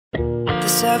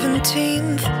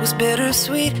17th was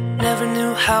bittersweet. Never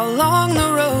knew how long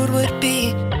the road would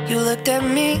be. You looked at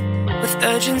me with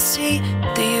urgency,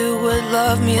 that you would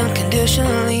love me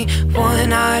unconditionally.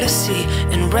 One eye to see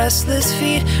and restless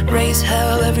feet, raise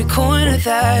hell every corner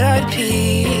that I'd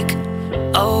peek.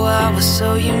 Oh, I was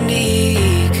so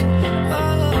unique.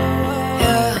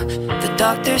 Yeah, the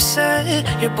doctor said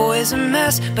your boy's a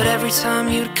mess, but every time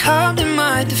you'd come to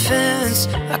my defense,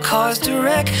 I caused a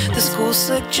wreck. The school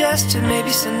suggested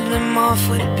maybe sending him off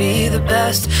would be the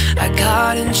best. I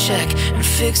got in check and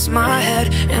fixed my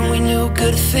head, and we knew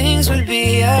good things would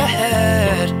be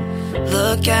ahead.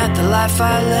 Look at the life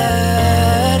I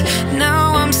led.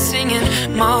 Now I'm singing,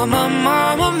 mama,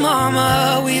 mama,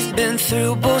 mama. We've been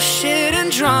through bullshit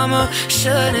and drama.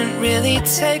 Shouldn't really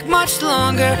take much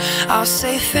longer. I'll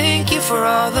say thank you for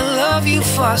all the love you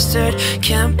fostered.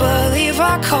 Can't believe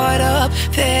I caught up.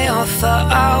 They all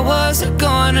thought I was a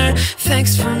goner.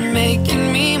 Thanks for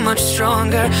making me much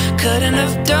stronger. Couldn't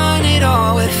have done it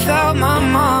all without my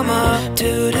mama.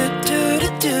 Do do do do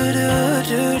do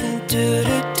do do do.